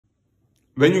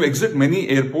When you exit many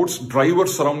airports,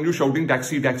 drivers surround you shouting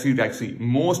taxi, taxi, taxi.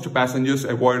 Most passengers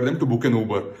avoid them to book an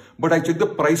Uber. But I check the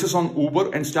prices on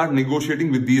Uber and start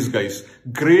negotiating with these guys.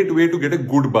 Great way to get a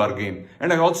good bargain.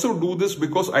 And I also do this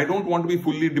because I don't want to be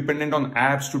fully dependent on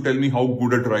apps to tell me how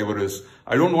good a driver is.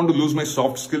 I don't want to lose my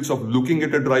soft skills of looking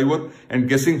at a driver and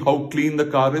guessing how clean the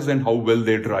car is and how well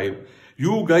they drive.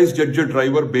 You guys judge a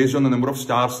driver based on the number of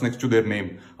stars next to their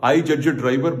name. I judge a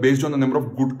driver based on the number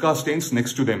of gutka stains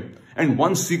next to them. And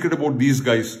one secret about these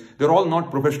guys, they're all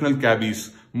not professional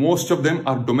cabbies. Most of them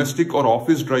are domestic or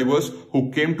office drivers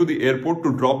who came to the airport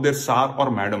to drop their sir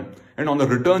or madam. And on the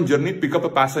return journey, pick up a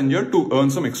passenger to earn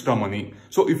some extra money.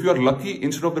 So if you are lucky,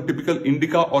 instead of the typical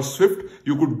Indica or Swift,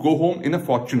 you could go home in a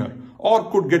Fortuner or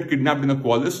could get kidnapped in a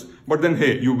Qualis. But then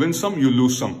hey, you win some, you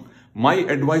lose some. My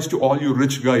advice to all you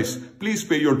rich guys, please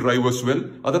pay your drivers well.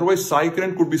 Otherwise, Sai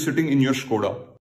Kiran could be sitting in your Skoda.